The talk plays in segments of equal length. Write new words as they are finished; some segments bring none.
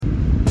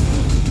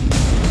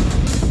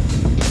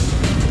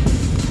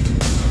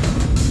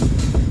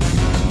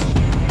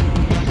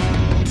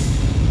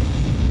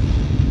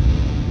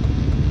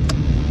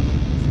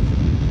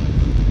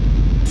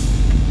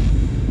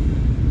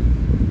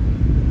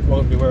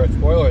alert,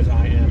 spoilers,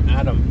 I am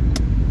Adam,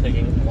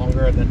 taking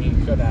longer than he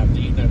should have to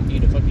eat a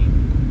cookie.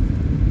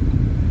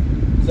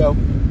 So,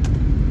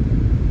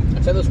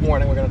 I said this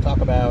morning we're going to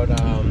talk about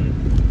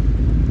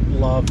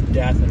Love,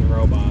 Death, and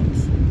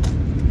Robots,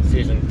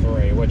 Season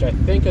 3, which I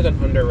think is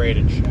an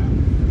underrated show.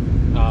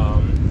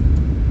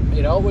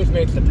 It always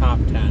makes the top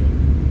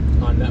 10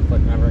 on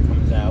Netflix whenever it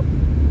comes out,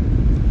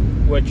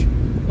 which,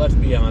 let's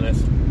be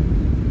honest,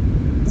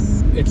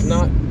 it's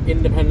not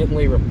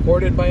independently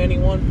reported by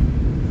anyone.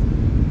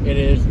 It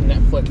is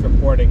Netflix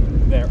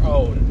reporting their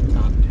own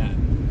top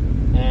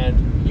 10.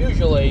 And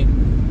usually,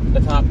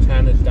 the top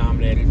 10 is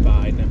dominated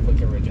by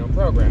Netflix original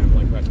program,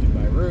 like Rescued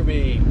by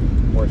Ruby,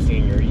 or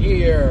Senior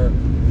Year,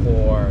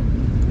 or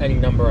any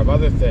number of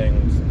other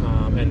things.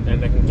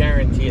 And I can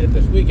guarantee that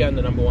this weekend,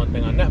 the number one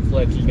thing on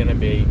Netflix is going to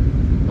be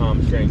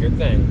Stranger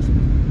Things.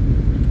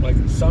 Like,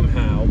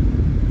 somehow,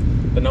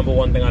 the number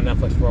one thing on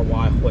Netflix for a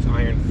while was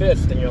Iron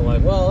Fist, and you're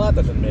like, well, that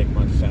doesn't make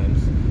much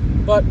sense.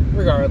 But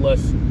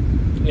regardless,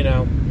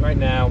 right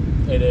now,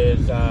 it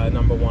is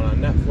number one on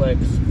Netflix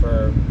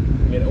or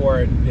it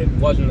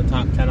was in the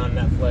top 10 on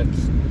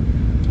Netflix,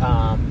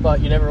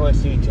 but you never really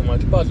see too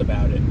much buzz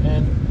about it,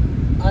 and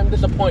I'm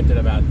disappointed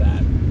about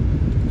that,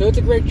 because it's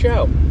a great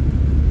show.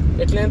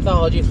 It's an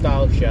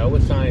anthology-style show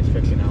with science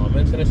fiction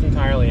elements, and it's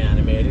entirely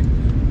animated,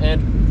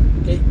 and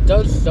it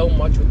does so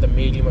much with the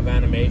medium of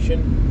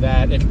animation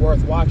that it's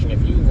worth watching.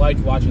 If you liked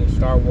watching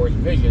Star Wars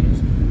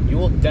Visions, you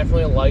will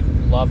definitely like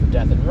Love,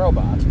 Death, and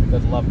Robots,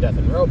 because Love, Death,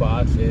 and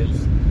Robots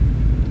is,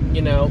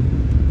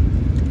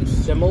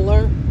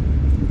 similar,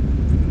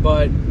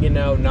 but,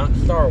 not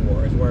Star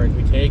Wars, whereas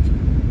we take,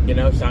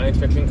 science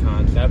fiction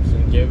concepts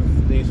and give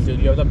the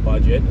studios a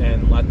budget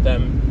and let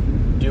them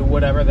do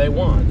whatever they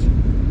want,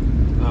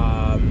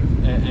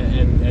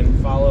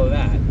 and follow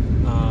that.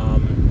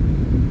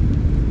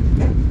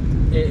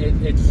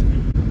 It's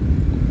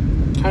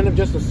kind of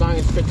just a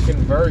science fiction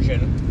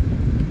version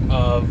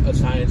of a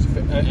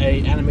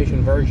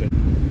animation version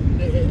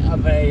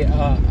of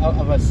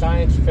a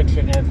science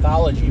fiction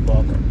anthology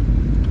book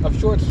of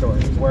short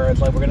stories, where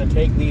it's like, we're going to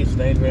take these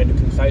things, we're going to do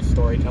concise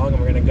storytelling,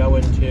 and we're going to go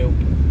into,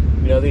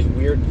 these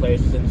weird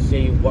places and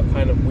see what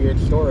kind of weird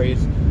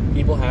stories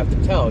people have to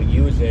tell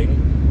using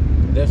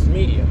this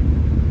medium.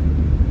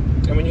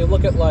 And when you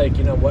look at,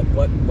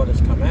 what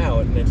has come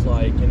out, and it's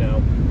like,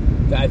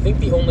 I think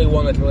the only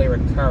one that's really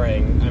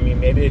recurring,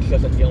 maybe it's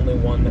just the only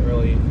one that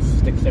really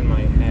sticks in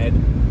my head,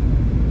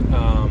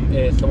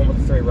 is the one with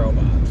the 3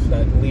 robots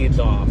that leads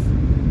off.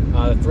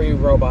 The 3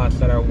 robots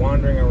that are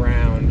wandering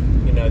around,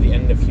 the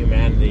end of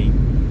humanity,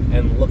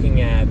 and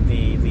looking at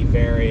the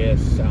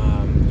various,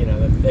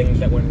 the things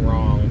that went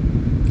wrong,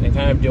 and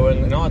kind of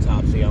doing an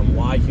autopsy on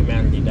why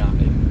humanity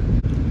died.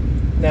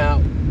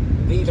 Now,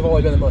 these have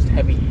always been the most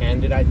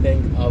heavy-handed, I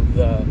think, of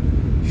the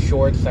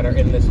shorts that are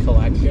in this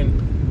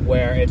collection,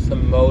 where it's the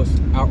most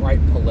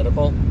outright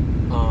political,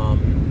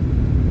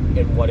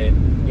 in what it,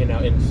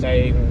 in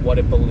saying what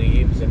it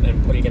believes,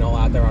 and putting it all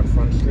out there on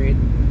Front Street.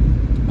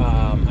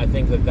 I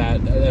think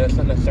that's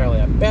not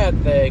necessarily a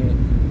bad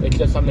thing. It's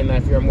just something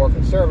that if you're a more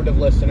conservative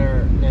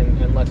listener,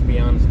 and let's be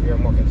honest, if you're a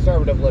more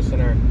conservative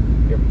listener,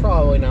 you're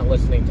probably not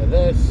listening to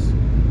this.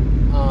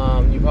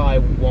 You probably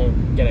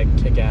won't get a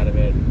kick out of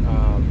it.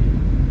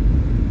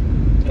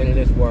 And it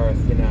is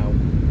worth, it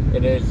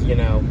is,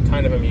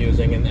 kind of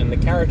amusing, and the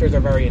characters are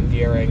very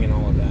endearing and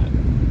all of that.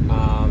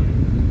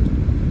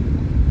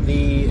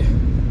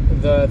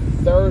 The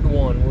third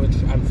one, which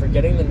I'm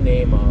forgetting the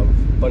name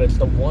of, but it's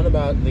the one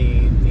about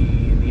the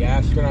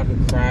astronaut who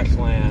crash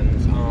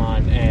lands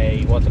on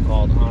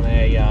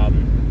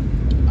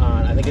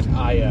I think it's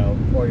Io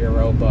or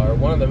Europa, or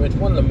it's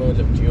one of the moons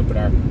of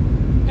Jupiter,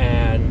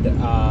 and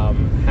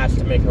has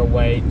to make her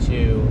way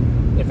to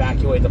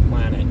evacuate the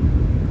planet.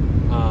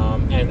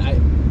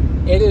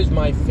 It is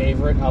my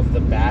favorite of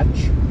the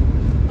batch.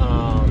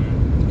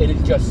 It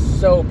is just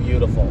so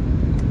beautiful.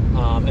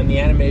 And the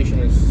animation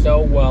is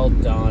so well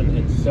done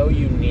and so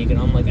unique and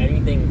unlike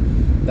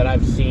anything that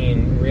I've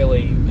seen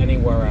really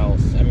anywhere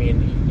else.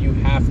 You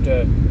have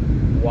to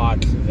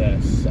watch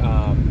this.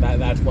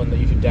 That's one that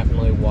you should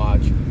definitely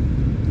watch.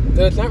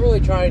 So it's not really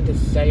trying to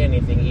say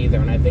anything either,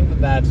 and I think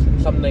that's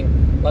something,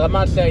 I'm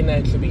not saying that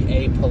it should be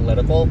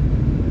apolitical,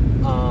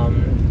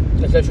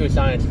 especially with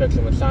science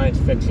fiction, but science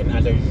fiction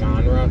as a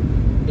genre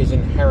is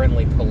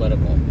inherently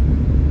political.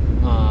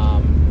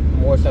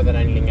 More so than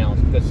anything else,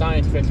 because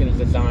science fiction is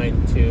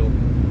designed to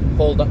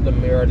hold up the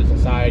mirror to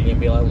society and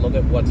be like, look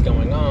at what's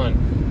going on,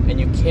 and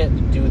you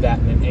can't do that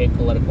in an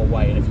apolitical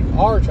way. And if you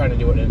are trying to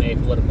do it in an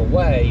apolitical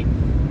way,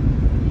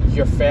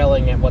 you're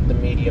failing at what the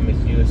medium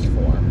is used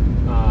for.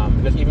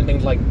 Because even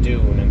things like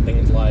Dune and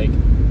things like,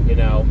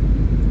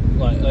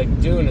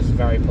 like Dune is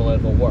very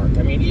political work.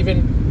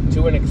 Even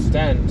to an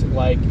extent,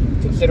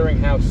 considering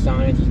how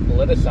science is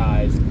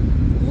politicized,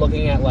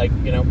 looking at,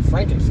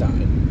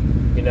 Frankenstein,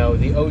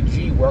 the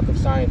OG work of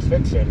science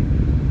fiction,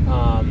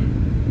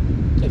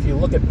 if you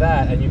look at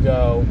that and you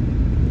go,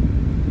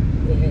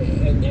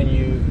 and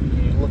you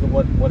look at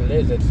what it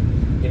is, it's,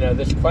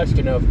 this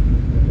question of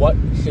what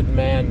should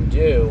man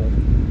do,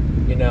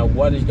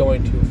 what is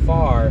going too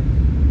far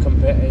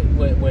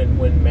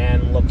when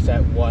man looks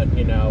at what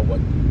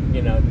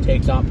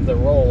takes up the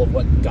role of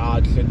what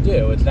God should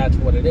do. That's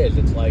what it is.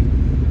 It's like,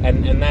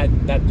 and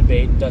that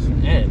debate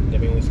doesn't end. I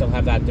mean, we still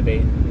have that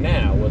debate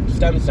now with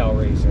stem cell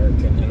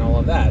research and all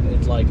of that.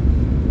 It's like,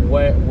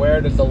 where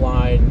does the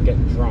line get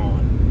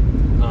drawn?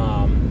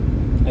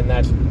 And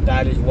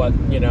that is what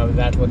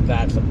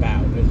that's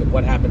about. Is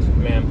what happens if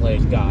man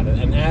plays God?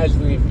 And as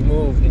we've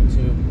moved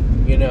into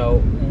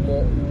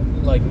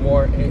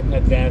more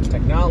advanced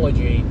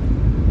technology,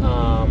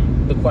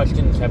 the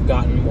questions have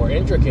gotten more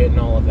intricate and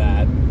all of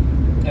that,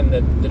 and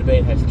the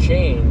debate has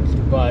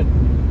changed. But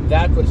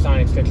that's what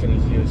science fiction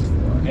is used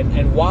for.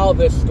 And while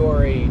this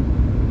story,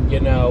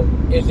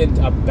 isn't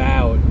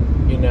about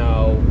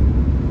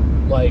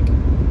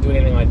doing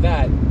anything like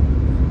that,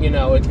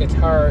 it's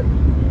her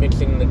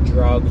mixing the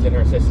drugs in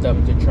her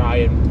system to try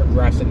and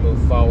progress and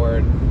move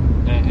forward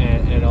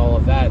and all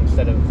of that,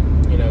 instead of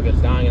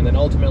just dying, and then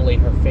ultimately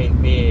her fate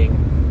being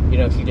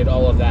she did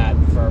all of that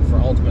for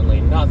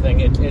ultimately nothing.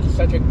 It's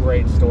such a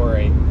great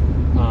story.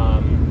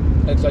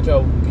 It's such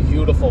a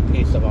beautiful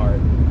piece of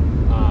art,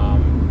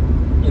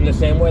 in the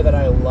same way that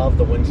I love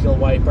The Windshield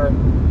Wiper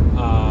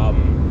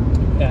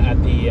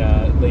at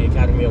the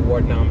Academy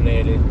Award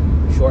nominated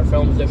short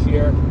films this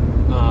year.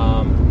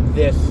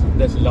 This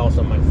is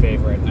also my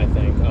favorite. I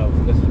think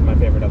this is my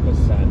favorite of this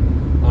set.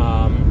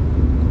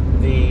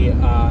 The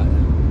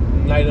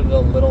Night of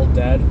the Little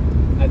Dead,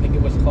 I think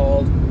it was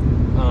called,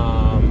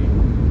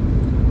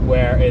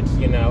 where it's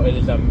it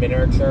is a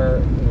miniature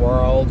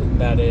world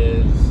that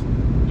is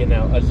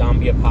a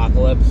zombie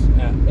apocalypse.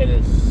 It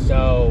is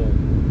so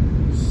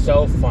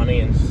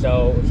funny and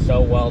so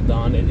well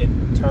done. It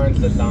turns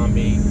the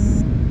zombie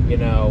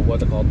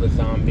what's it called, the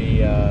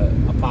zombie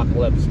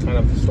apocalypse kind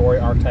of story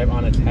archetype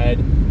on its head,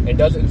 and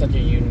does it in such a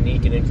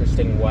unique and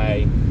interesting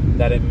way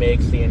that it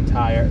makes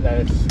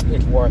that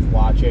it's worth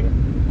watching,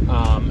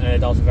 and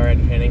it's also very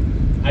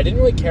entertaining. I didn't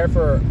really care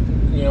for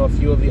a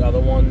few of the other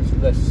ones.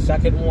 The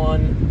second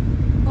one,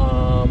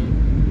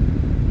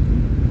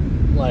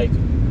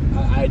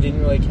 I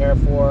didn't really care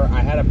for. I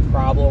had a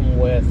problem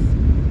with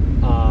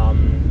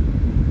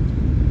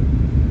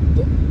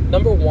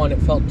number one, it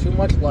felt too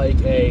much like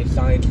a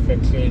science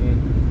fiction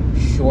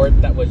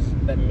short that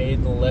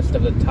made the list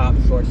of the top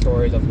short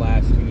stories of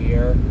last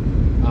year.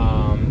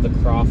 The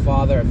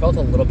Crawfather, it felt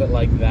a little bit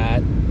like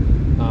that,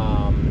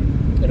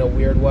 in a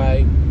weird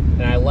way,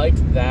 and I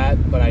liked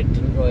that, but I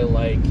didn't really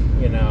like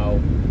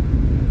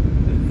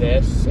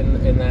this in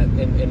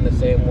the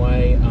same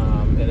way,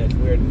 and it's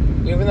weird.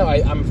 Even though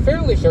I'm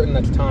fairly certain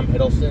that's Tom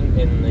Hiddleston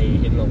in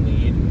the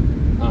lead,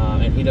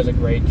 and he does a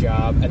great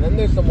job. And then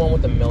there's the one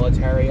with the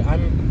military.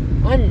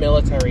 I'm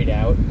militaried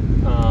out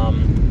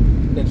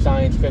in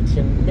science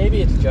fiction.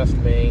 Maybe it's just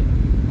me.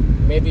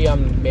 Maybe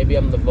I'm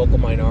the vocal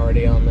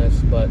minority on this,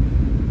 but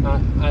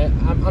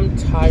I'm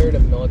tired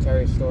of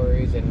military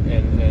stories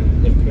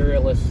and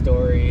imperialist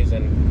stories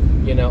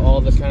and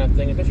all this kind of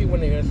thing. Especially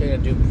when they're going to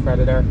do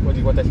Predator, which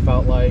is what this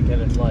felt like,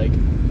 and it's like, I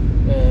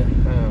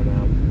don't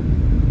know.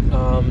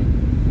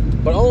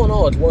 But all in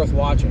all, it's worth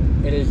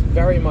watching. It is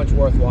very much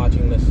worth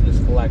watching this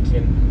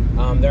collection.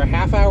 They're a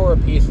half hour a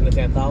piece in this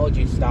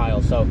anthology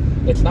style, so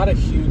it's not a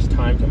huge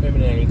time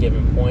commitment at any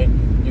given point.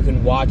 You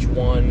can watch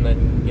one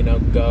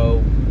and,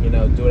 go,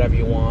 do whatever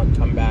you want,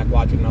 come back,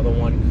 watch another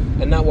one,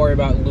 and not worry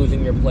about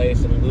losing your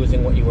place and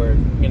losing what you were,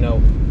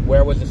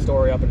 where was the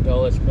story up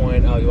until this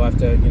point? Oh, you have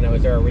to,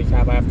 is there a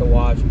recap I have to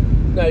watch?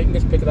 No, you can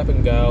just pick it up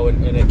and go,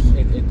 and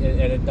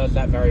it does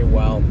that very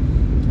well.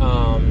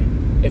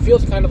 It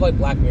feels kind of like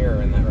Black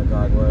Mirror in that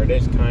regard, where it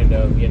is kind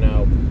of,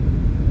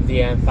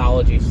 the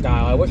anthology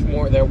style. I wish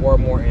there were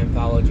more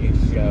anthology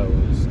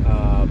shows.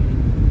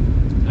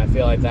 I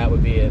feel like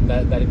that'd be a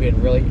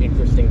really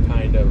interesting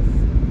kind of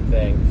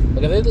thing.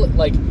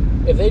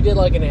 If they did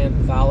like an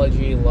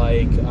anthology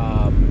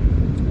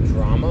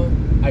drama,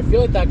 I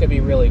feel like that could be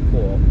really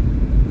cool.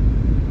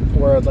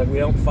 Where it's like we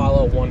don't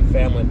follow one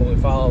family, but we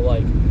follow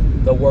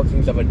the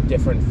workings of a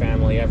different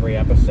family every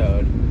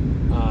episode.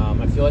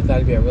 I feel like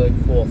that'd be a really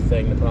cool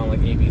thing to put on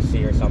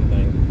ABC or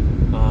something.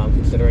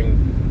 Considering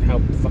how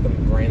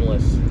fucking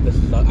brainless This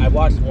Is Us. I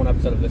watched one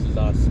episode of This Is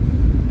Us,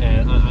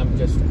 and I'm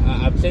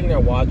sitting there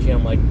watching.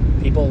 I'm like,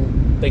 people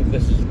think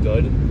this is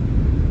good.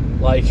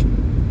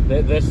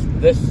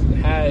 This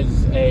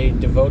has a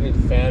devoted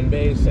fan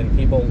base, and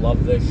people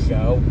love this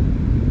show.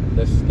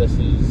 This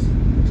is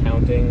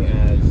counting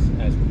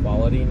as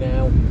quality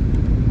now.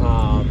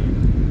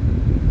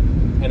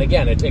 And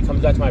again, it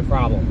comes back to my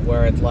problem,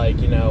 where it's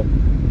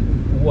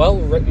well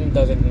written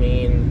doesn't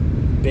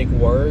mean big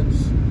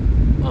words.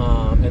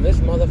 And this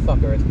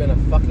motherfucker, it's been a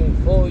fucking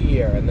full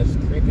year, and this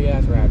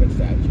creepy-ass rabbit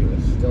statue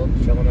is still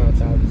chilling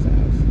outside his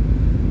house.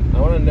 I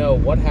want to know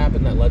what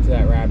happened that led to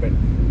that rabbit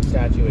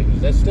statue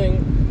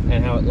existing,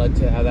 and how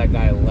that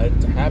guy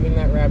led to having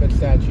that rabbit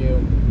statue.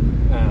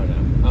 I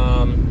don't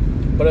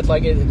know. But it's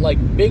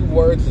like big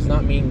words does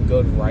not mean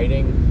good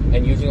writing,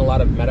 and using a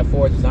lot of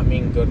metaphors does not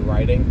mean good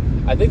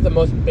writing. I think the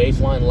most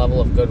baseline level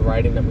of good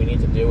writing that we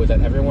need to do is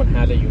that everyone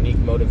has a unique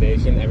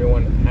motivation,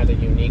 everyone has a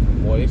unique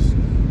voice,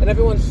 and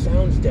everyone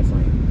sounds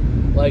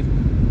different. Like,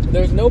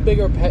 there's no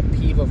bigger pet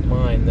peeve of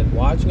mine than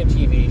watching a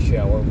TV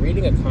show or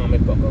reading a comic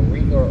book or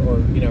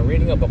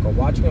reading a book or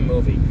watching a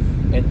movie,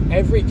 and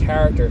every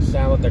character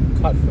sounds like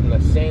they're cut from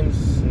the same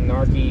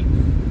snarky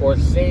or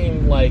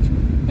same like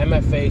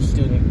MFA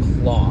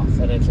student cloth,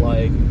 and it's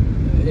like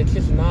it's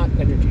just not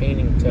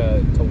entertaining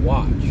to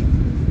watch.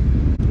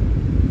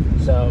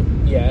 So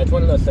yeah, it's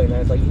one of those things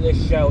that it's like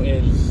this show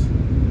is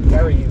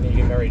very unique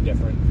and very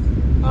different.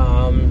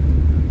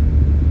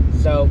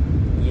 So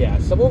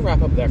we'll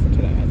wrap up there for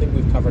today. I think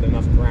we've covered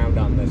enough ground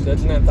on this.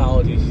 It's an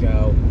anthology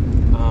show.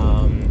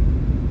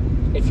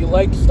 If you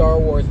like Star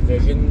Wars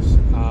Visions,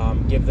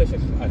 give this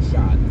a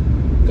shot,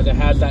 because it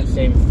has that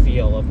same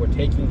feel of we're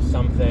taking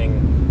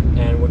something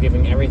and we're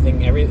giving everything.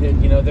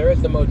 There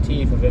is the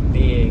motif of it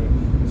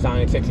being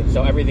science fiction,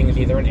 so everything is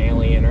either an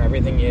alien or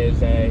everything is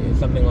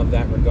something of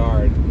that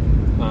regard,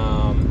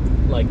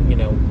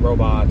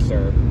 robots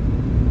or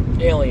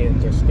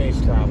aliens or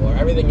space travel, or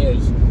everything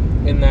is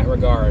in that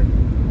regard.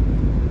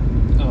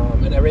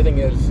 And everything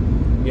is,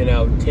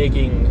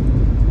 taking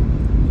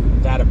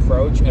that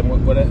approach,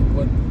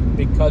 and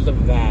because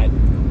of that,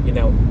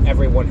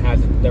 everyone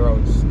has their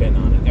own spin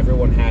on it.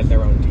 Everyone has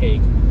their own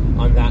take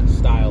on that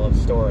style of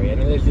story,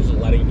 and it is just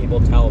letting people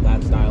tell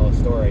that style of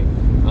story.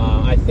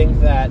 I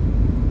think that,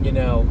 in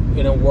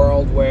a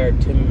world where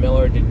Tim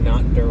Miller did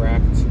not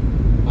direct,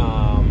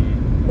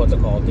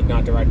 did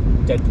not direct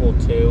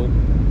Deadpool 2,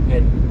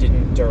 and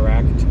didn't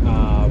direct,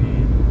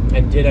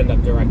 and did end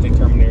up directing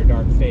Terminator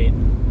Dark Fate,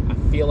 I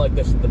feel like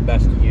this is the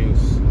best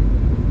use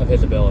of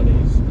his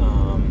abilities.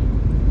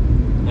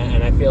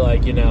 And I feel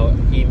like,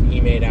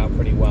 he made out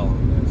pretty well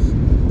on this,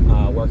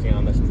 working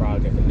on this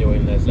project and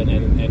doing this,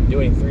 and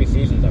doing 3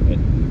 seasons of it.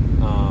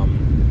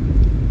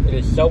 It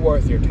is so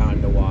worth your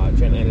time to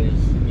watch, and it is,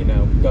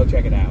 go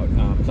check it out.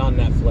 It's on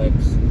Netflix,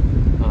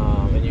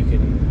 and you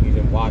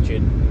can watch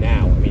it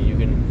now. I mean,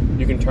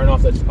 you can turn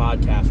off this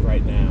podcast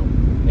right now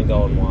and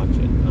go and watch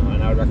it,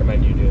 and I would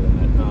recommend you do that.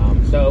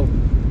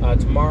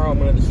 Tomorrow I'm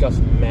going to discuss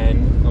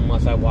Men,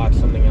 unless I watch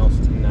something else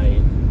tonight,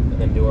 and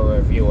then do a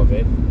review of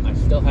it. I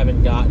still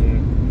haven't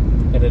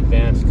gotten an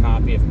advanced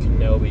copy of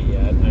Kenobi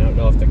yet. I don't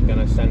know if they're going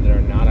to send it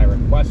or not. I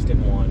requested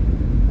one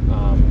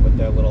with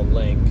their little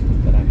link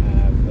that I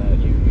have that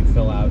you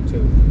fill out to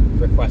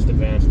request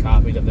advanced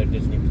copies of their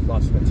Disney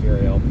Plus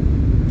material.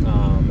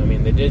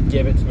 They did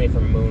give it to me for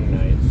Moon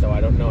Knight, so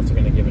I don't know if they're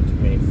going to give it to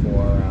me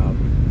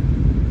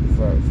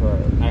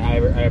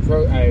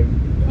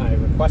I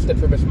requested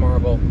for Miss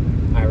Marvel.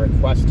 I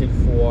requested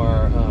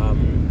for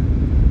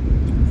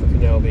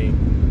Kenobi.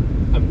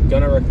 I'm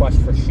gonna request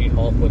for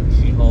She-Hulk when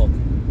She-Hulk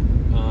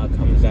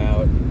comes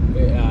out,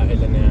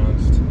 is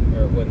announced,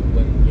 or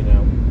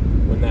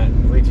when that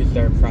reaches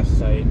their press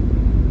site.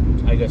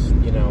 I guess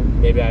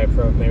maybe I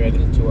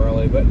did it too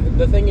early, but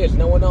the thing is,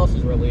 no one else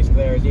has released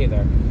theirs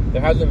either.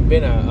 There hasn't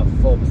been a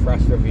full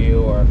press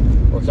review or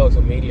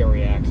social media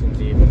reactions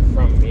even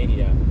from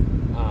media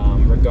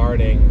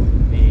regarding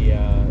the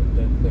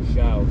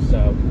show.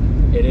 So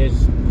it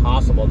is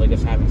possible they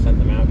just haven't sent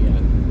them out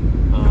yet.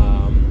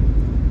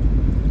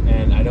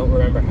 And I don't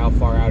remember how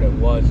far out it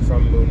was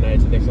from Moon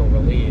Knight's initial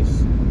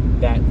release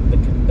that the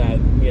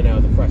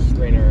press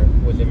screener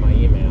was in my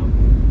email.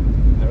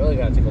 I really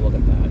got to take a look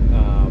at that,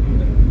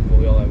 and we'll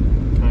be able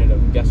to kind of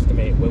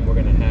guesstimate when we're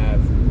going to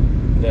have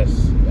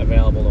this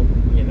available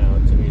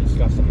to be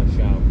discussed on the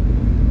show.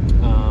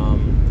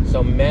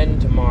 So Men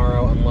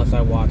tomorrow, unless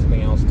I watch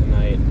something else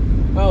tonight.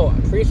 Oh,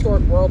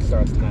 Prehistoric World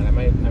starts tonight.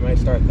 I might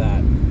start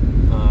that.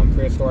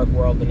 Prehistoric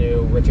World, the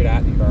new Richard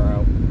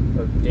Attenborough,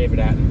 or David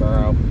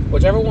Attenborough,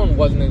 whichever one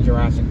wasn't in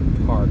Jurassic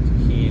Park,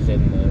 he's the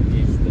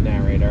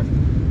narrator.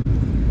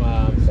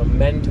 So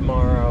Men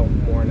tomorrow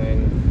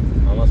morning,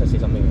 unless I see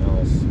something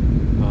else.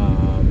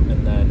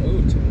 And then,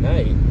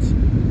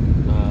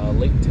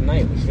 late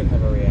tonight, we should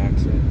have a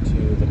reaction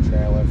to the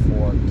trailer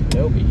for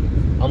Kenobi.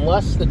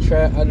 Unless the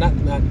not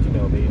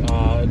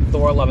Kenobi,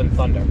 Thor: Love and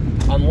Thunder.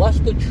 Unless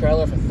the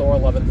trailer for Thor: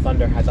 Love and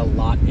Thunder has a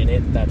lot in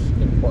it that's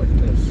important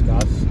to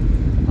discuss,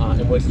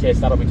 in which case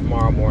that'll be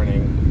tomorrow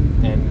morning,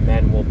 and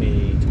Men will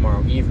be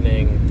tomorrow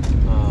evening,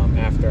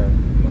 after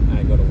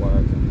I go to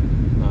work.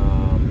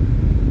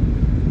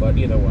 But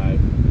either way,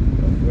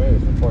 we'll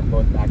report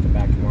both back to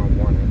back tomorrow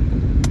morning.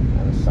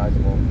 A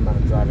sizable amount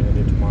of driving to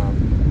do tomorrow.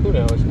 Who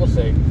knows? We'll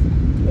see.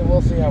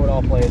 We'll see how it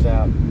all plays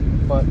out.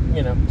 But,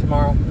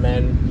 tomorrow,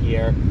 Men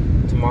here.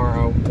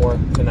 Tomorrow, or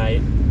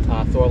tonight,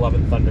 Thor: Love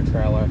and Thunder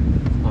trailer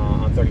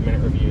on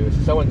 30-minute reviews.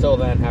 So until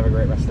then, have a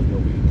great rest of your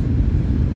week.